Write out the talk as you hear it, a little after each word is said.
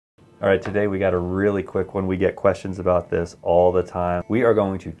All right, today we got a really quick one. We get questions about this all the time. We are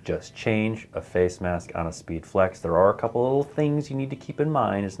going to just change a face mask on a Speed Flex. There are a couple little things you need to keep in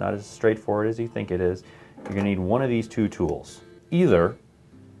mind. It's not as straightforward as you think it is. You're gonna need one of these two tools. Either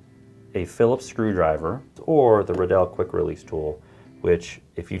a Phillips screwdriver or the Riddell quick release tool, which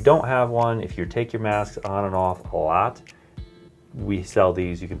if you don't have one, if you take your masks on and off a lot, we sell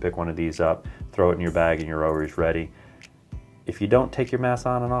these. You can pick one of these up, throw it in your bag and you're always ready. If you don't take your mask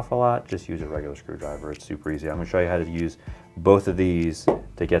on and off a lot, just use a regular screwdriver. It's super easy. I'm gonna show you how to use both of these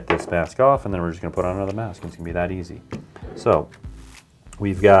to get this mask off, and then we're just gonna put on another mask. It's gonna be that easy. So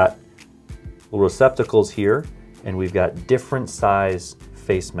we've got little receptacles here, and we've got different size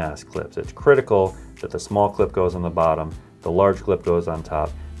face mask clips. It's critical that the small clip goes on the bottom, the large clip goes on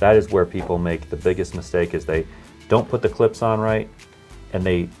top. That is where people make the biggest mistake, is they don't put the clips on right and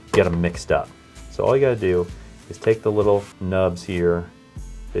they get them mixed up. So all you gotta do is take the little nubs here.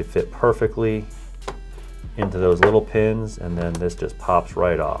 They fit perfectly into those little pins, and then this just pops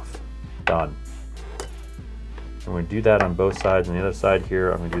right off. Done. And we're gonna do that on both sides. On the other side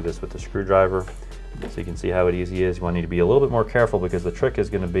here, I'm gonna do this with the screwdriver. So you can see how easy it is. You want to need to be a little bit more careful, because the trick is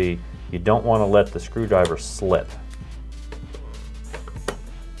going to be you don't want to let the screwdriver slip.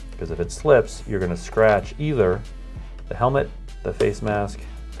 Because if it slips, you're going to scratch either the helmet, the face mask,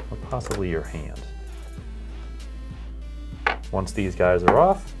 or possibly your hand. Once these guys are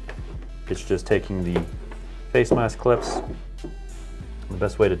off, it's just taking the face mask clips. The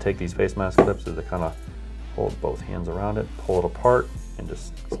best way to take these face mask clips is to kind of hold both hands around it, pull it apart, and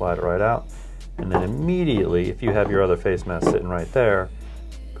just slide it right out. And then immediately, if you have your other face mask sitting right there,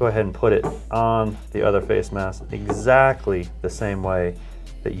 go ahead and put it on the other face mask exactly the same way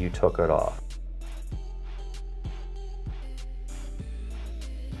that you took it off.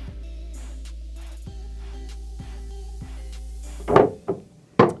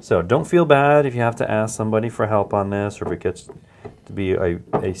 So don't feel bad if you have to ask somebody for help on this, or if it gets to be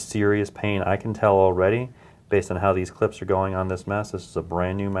a serious pain. I can tell already, based on how these clips are going on this mask. This is a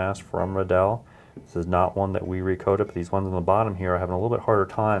brand new mask from Riddell. This is not one that we recoated, but these ones on the bottom here are having a little bit harder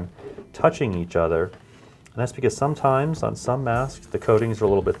time touching each other. And that's because sometimes on some masks, the coatings are a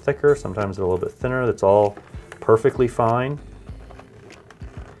little bit thicker, sometimes they're a little bit thinner. That's all perfectly fine.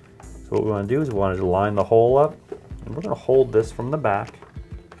 So what we want to do is we want to line the hole up, and we're going to hold this from the back.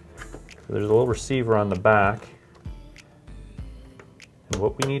 So there's a little receiver on the back. And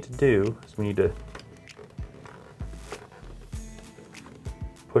what we need to do is we need to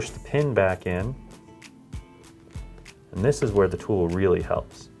push the pin back in, and this is where the tool really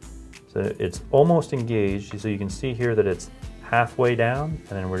helps. So it's almost engaged, so you can see here that it's halfway down, and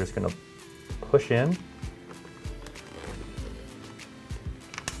then we're just going to push in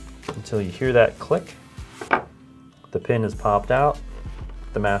until you hear that click. The pin is popped out.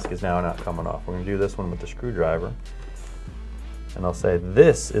 The mask is now not coming off. We're going to do this one with the screwdriver, and I'll say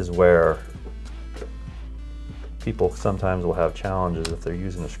this is where people sometimes will have challenges if they're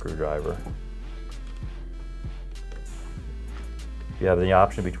using a screwdriver. If you have the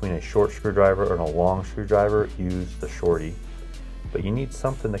option between a short screwdriver and a long screwdriver, use the shorty. But you need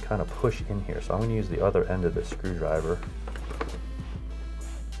something to kind of push in here. So I'm going to use the other end of the screwdriver.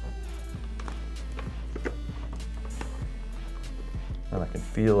 And I can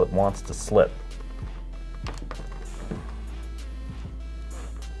feel it wants to slip.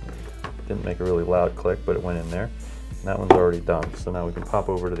 Didn't make a really loud click, but it went in there. And that one's already done. So now we can pop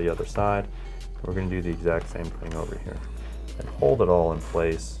over to the other side. We're going to do the exact same thing over here. And hold it all in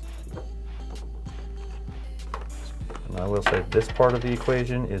place. And I will say this part of the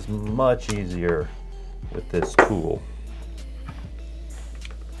equation is much easier with this tool.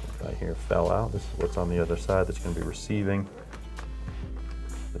 Right here fell out. This is what's on the other side that's going to be receiving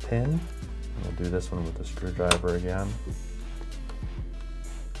the pin. And we'll do this one with the screwdriver again.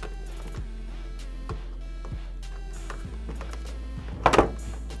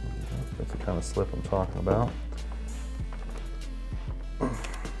 That's the kind of slip I'm talking about.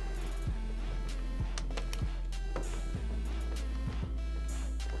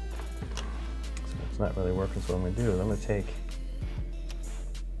 It's not really working, so what I'm going to do is I'm going to take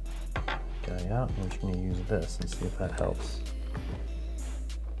the guy out, and I'm just going to use this and see if that helps.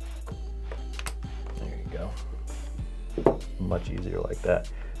 There you go. Much easier like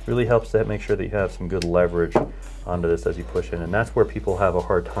that. Really helps to make sure that you have some good leverage onto this as you push in, and that's where people have a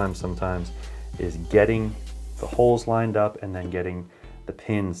hard time sometimes, is getting the holes lined up and then getting the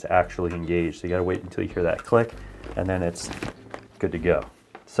pins to actually engage. So you got to wait until you hear that click, and then it's good to go.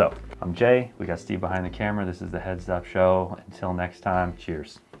 So I'm Jay, we got Steve behind the camera. This is the Heads Up Show. Until next time,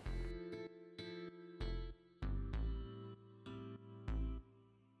 cheers.